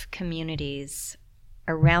of communities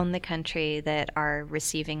around the country that are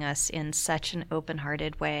receiving us in such an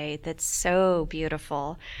open-hearted way that's so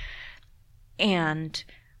beautiful. And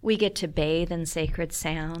we get to bathe in sacred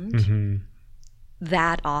sound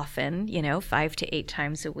that often, 5 to 8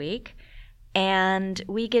 times a week. And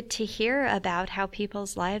we get to hear about how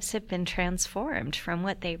people's lives have been transformed from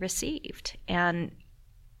what they received. And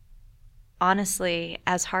honestly,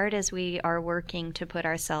 as hard as we are working to put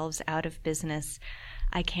ourselves out of business,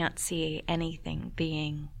 I can't see anything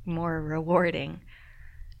being more rewarding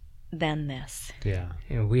than this. Yeah.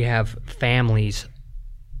 We have families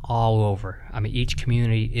all over. I mean, each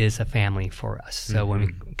community is a family for us. So when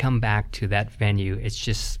we come back to that venue, it's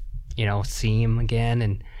just, see them again,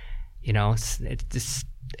 and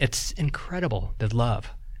it's incredible, the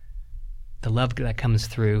love that comes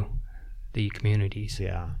through the communities.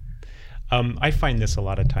 Yeah. I find this a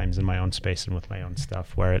lot of times in my own space and with my own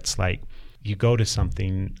stuff, where it's like you go to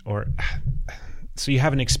something, or so you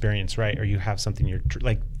have an experience, right? Or you have something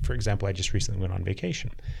like, for example, I just recently went on vacation,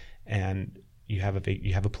 and you have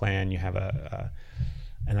a plan, you have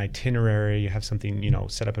an itinerary, you have something,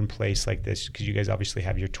 set up in place like this, because you guys obviously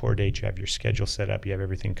have your tour dates, you have your schedule set up, you have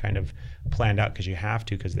everything kind of planned out, because you have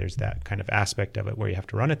to, because there's that kind of aspect of it where you have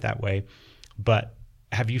to run it that way. But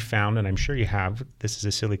have you found, and I'm sure you have, this is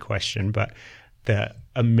a silly question, but the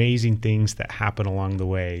amazing things that happen along the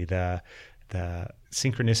way, the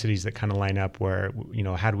synchronicities that kind of line up where,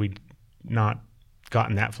 had we not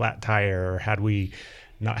gotten that flat tire, or had we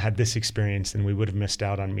not had this experience, then we would have missed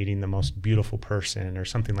out on meeting the most beautiful person or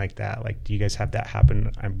something like that. Like, do you guys have that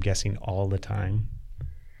happen, I'm guessing, all the time?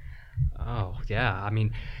 Oh, yeah. I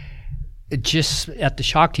mean, just at the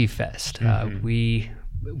Shakti Fest, we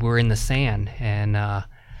were in the sand and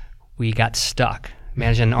we got stuck.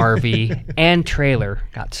 Managing an RV and trailer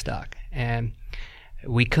got stuck. And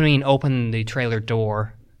we couldn't even open the trailer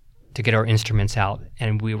door to get our instruments out,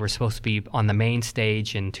 and we were supposed to be on the main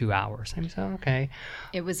stage in 2 hours. And we said, okay.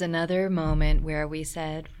 It was another moment where we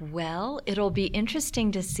said, well, it'll be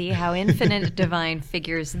interesting to see how Infinite Divine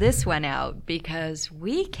figures this one out, because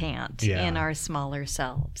we can't in our smaller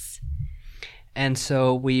selves. And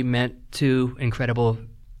so we met two incredible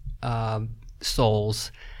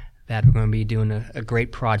souls that we're going to be doing a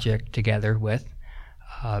great project together with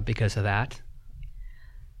because of that.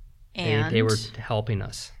 And they were helping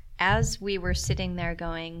us. As we were sitting there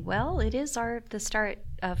going, well, it is the start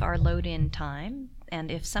of our load-in time,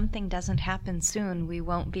 and if something doesn't happen soon, we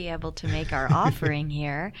won't be able to make our offering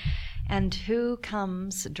here. And who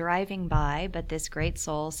comes driving by but this great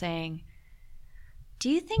soul saying,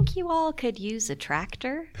 do you think you all could use a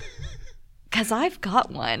tractor? Because I've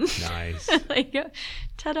got one. Nice. Like,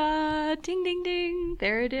 ta-da, ding, ding, ding.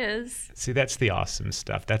 There it is. See, that's the awesome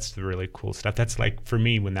stuff. That's the really cool stuff. That's like, for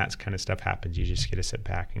me, when that kind of stuff happens, you just get to sit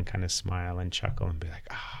back and kind of smile and chuckle and be like,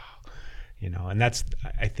 and that's,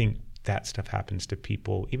 I think that stuff happens to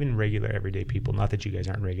people, even regular everyday people. Not that you guys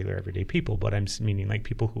aren't regular everyday people, but I'm meaning like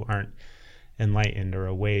people who aren't enlightened or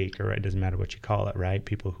awake, or it doesn't matter what you call it, right?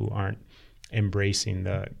 People who aren't embracing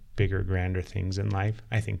the bigger, grander things in life.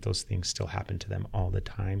 I think those things still happen to them all the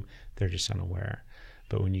time. They're just unaware.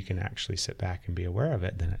 But when you can actually sit back and be aware of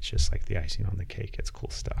it, then it's just like the icing on the cake. It's cool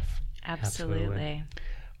stuff. Absolutely.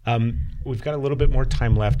 We've got a little bit more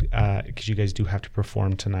time left because you guys do have to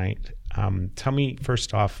perform tonight. Tell me,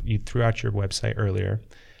 first off, you threw out your website earlier.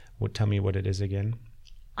 Tell me what it is again.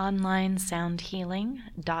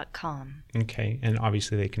 OnlineSoundHealing.com. Okay, and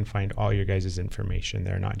obviously they can find all your guys' information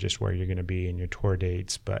there, not just where you're going to be and your tour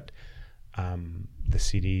dates, but the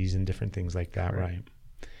CDs and different things like that, right?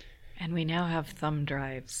 And we now have thumb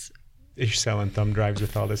drives. You're selling thumb drives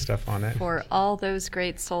with all this stuff on it? For all those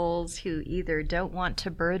great souls who either don't want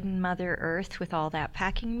to burden Mother Earth with all that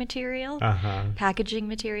packaging material,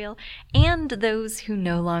 and those who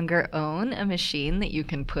no longer own a machine that you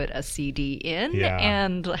can put a CD in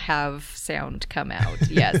and have sound come out.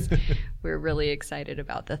 Yes, we're really excited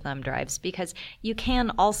about the thumb drives, because you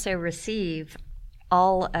can also receive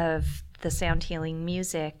all of the sound healing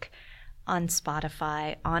music on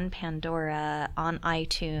Spotify, on Pandora, on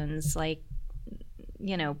iTunes. Like,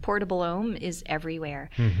 Portable Ohm is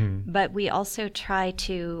everywhere. Mm-hmm. But we also try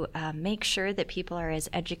to make sure that people are as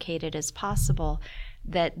educated as possible,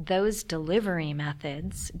 that those delivery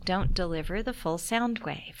methods don't deliver the full sound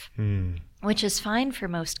wave, which is fine for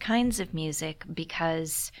most kinds of music,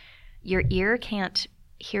 because your ear can't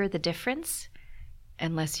hear the difference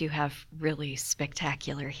unless you have really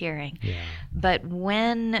spectacular hearing. Yeah. But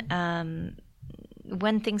when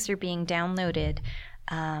things are being downloaded,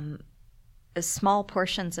 small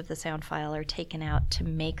portions of the sound file are taken out to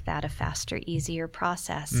make that a faster, easier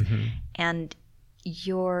process. Mm-hmm. And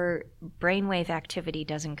your brainwave activity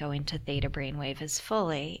doesn't go into theta brainwave as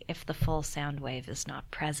fully if the full sound wave is not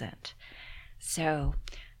present. So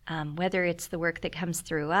whether it's the work that comes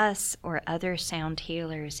through us or other sound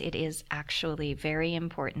healers, it is actually very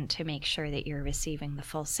important to make sure that you're receiving the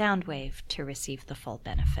full sound wave to receive the full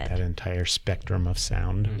benefit. That entire spectrum of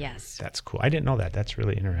sound. Yes. That's cool. I didn't know that. That's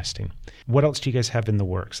really interesting. What else do you guys have in the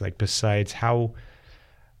works? Like, besides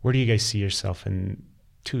where do you guys see yourself in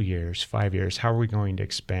 2 years, 5 years? How are we going to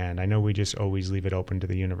expand? I know we just always leave it open to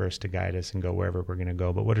the universe to guide us and go wherever we're going to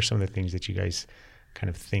go, but what are some of the things that you guys kind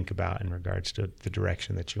of think about in regards to the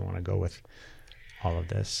direction that you want to go with all of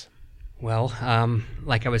this? Well,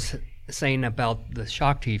 like I was saying about the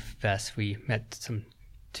Shakti Fest, we met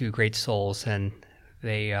two great souls, and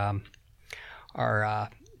they are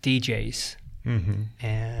DJs,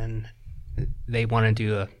 and they want to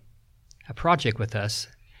do a project with us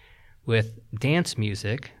with dance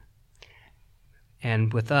music,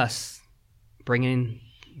 and with us bringing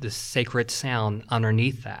the sacred sound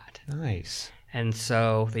underneath that. Nice. And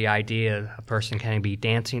so the idea, a person can be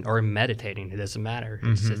dancing or meditating, it doesn't matter.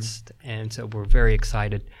 And so we're very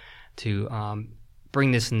excited to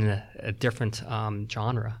bring this in a different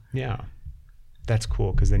genre. Yeah, that's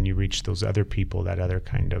cool, because then you reach those other people, that other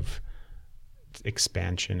kind of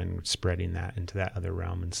expansion and spreading that into that other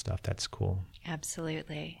realm and stuff. That's cool.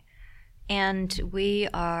 Absolutely. And we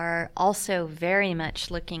are also very much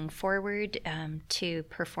looking forward to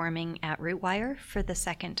performing at Rootwire for the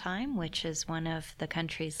second time, which is one of the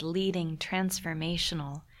country's leading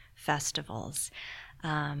transformational festivals.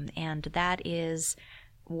 And that is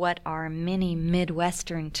what our mini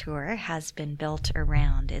Midwestern tour has been built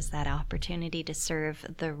around, is that opportunity to serve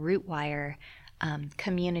the Rootwire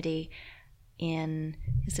community in,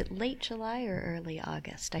 is it late July or early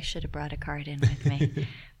August? I should have brought a card in with me.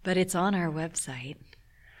 But it's on our website.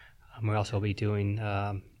 We'll also be doing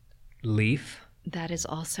Leaf. That is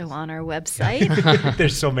also on our website.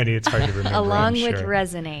 There's so many, it's hard to remember. Along with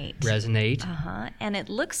Resonate. Resonate. And it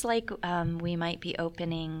looks like we might be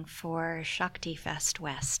opening for Shakti Fest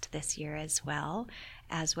West this year as well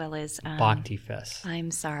as Bhakti Fest. I'm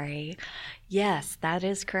sorry. Yes, that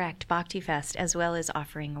is correct. Bhakti Fest, as well as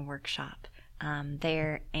offering a workshop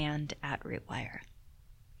there and at Rootwire.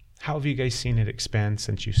 How have you guys seen it expand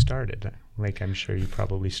since you started? Like, I'm sure you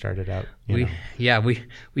probably started out.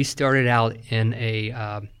 We started out in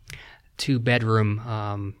a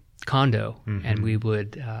 2-bedroom condo, and we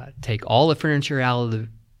would take all the furniture out of the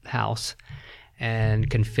house, and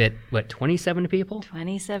can fit 27 people.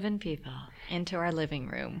 27 people into our living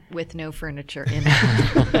room with no furniture in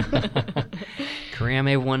it. Cram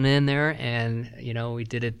everyone in there, and we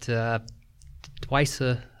did it twice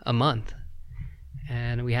a month.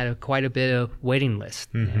 And we had quite a bit of waiting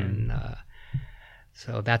list, and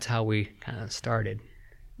so that's how we kind of started.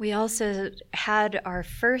 We also had our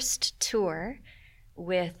first tour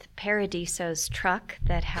with Paradiso's truck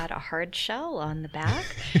that had a hard shell on the back,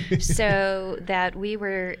 so that we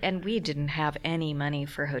didn't have any money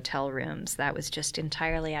for hotel rooms. That was just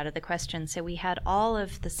entirely out of the question. So we had all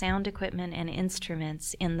of the sound equipment and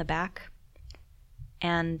instruments in the back.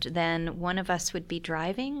 And then one of us would be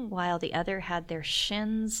driving while the other had their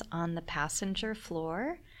shins on the passenger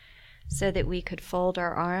floor so that we could fold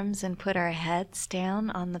our arms and put our heads down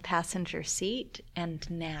on the passenger seat and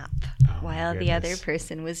nap while the other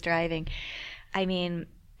person was driving. I mean,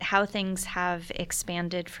 how things have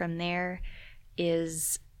expanded from there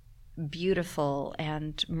is beautiful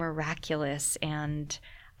and miraculous, and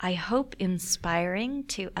I hope inspiring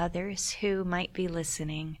to others who might be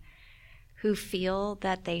listening, who feel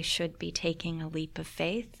that they should be taking a leap of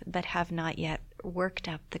faith but have not yet worked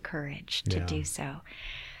up the courage to do so.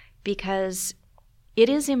 Because it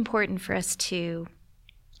is important for us to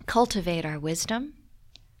cultivate our wisdom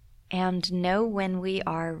and know when we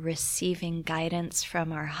are receiving guidance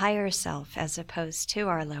from our higher self as opposed to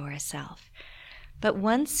our lower self. But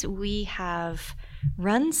once we have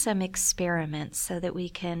run some experiments so that we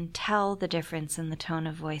can tell the difference in the tone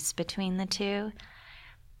of voice between the two,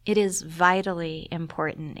 it is vitally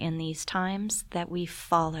important in these times that we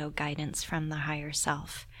follow guidance from the higher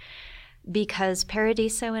self, because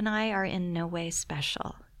Paradiso and I are in no way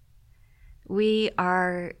special. We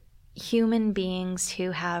are human beings who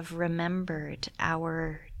have remembered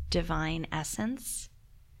our divine essence.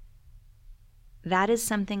 That is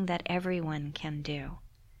something that everyone can do.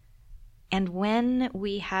 And when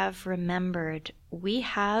we have remembered, we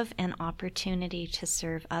have an opportunity to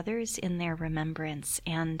serve others in their remembrance.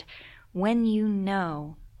 And when you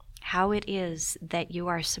know how it is that you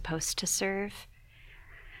are supposed to serve,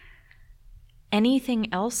 anything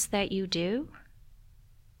else that you do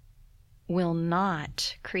will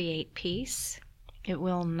not create peace. It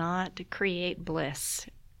will not create bliss,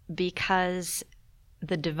 because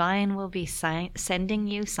the divine will be sending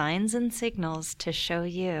you signs and signals to show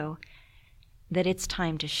you that it's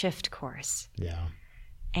time to shift course. Yeah.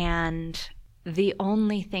 And the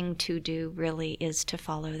only thing to do really is to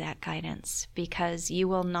follow that guidance, because you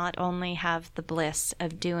will not only have the bliss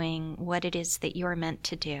of doing what it is that you're meant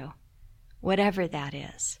to do, whatever that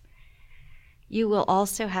is, you will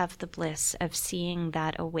also have the bliss of seeing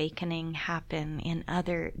that awakening happen in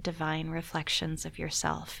other divine reflections of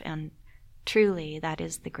yourself. And truly, that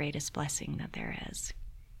is the greatest blessing that there is.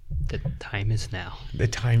 The time is now. The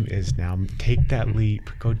time is now. Take that leap.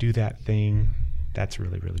 Go do that thing. That's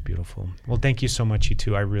really, really beautiful. Well, thank you so much, you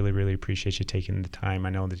two. I really, really appreciate you taking the time. I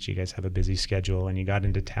know that you guys have a busy schedule, and you got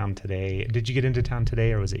into town today. Did you get into town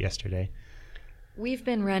today, or was it yesterday? We've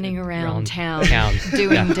been running around town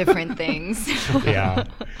doing different things. Yeah.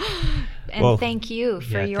 And thank you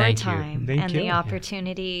for your time and the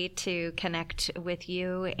opportunity to connect with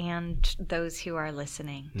you and those who are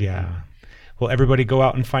listening. Yeah. Well, everybody go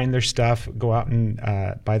out and find their stuff. Go out and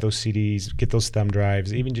buy those CDs, get those thumb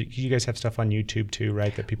drives. Even you guys have stuff on YouTube too,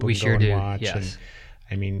 right? That people can go and watch. Yes. And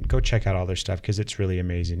I mean, go check out all their stuff, because it's really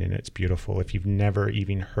amazing and it's beautiful. If you've never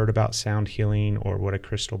even heard about sound healing or what a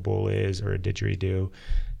crystal bowl is or a didgeridoo,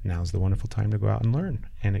 now's the wonderful time to go out and learn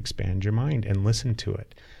and expand your mind and listen to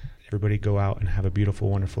it. Everybody go out and have a beautiful,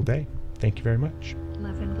 wonderful day. Thank you very much.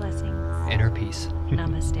 Love and blessings. Inner peace.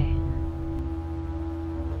 Namaste.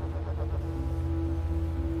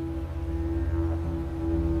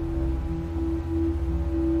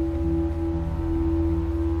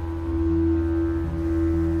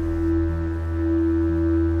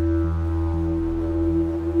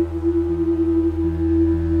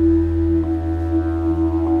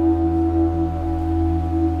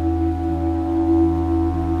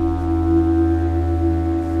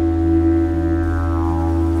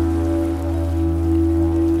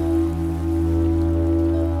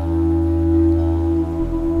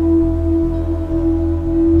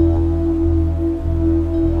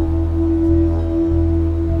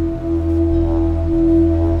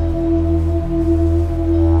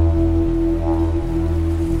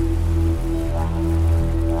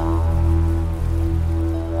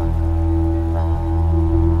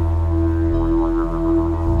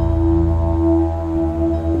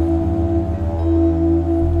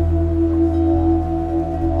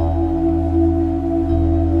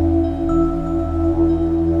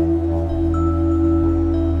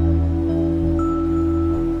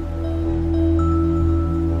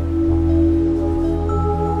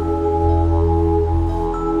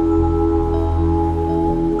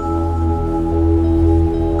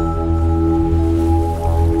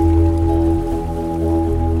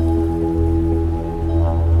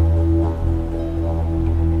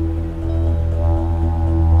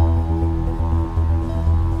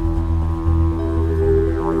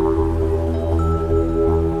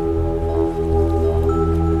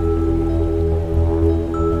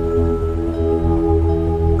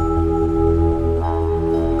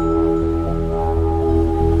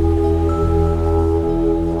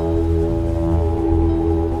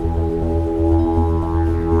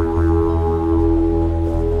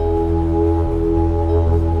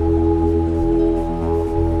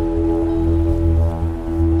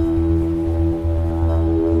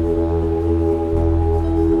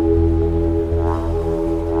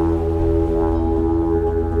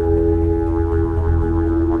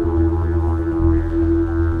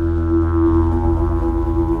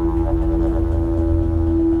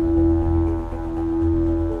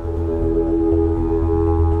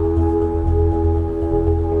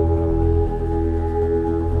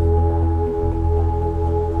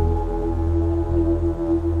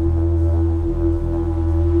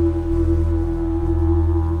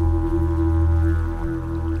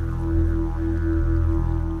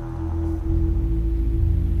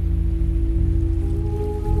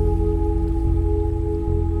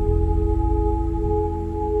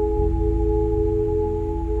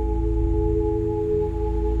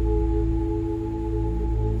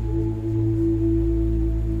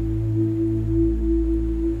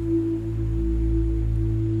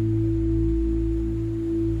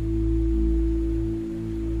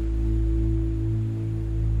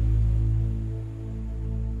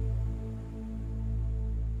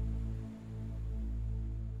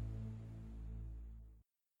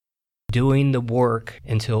 Doing the work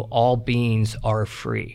until all beings are free.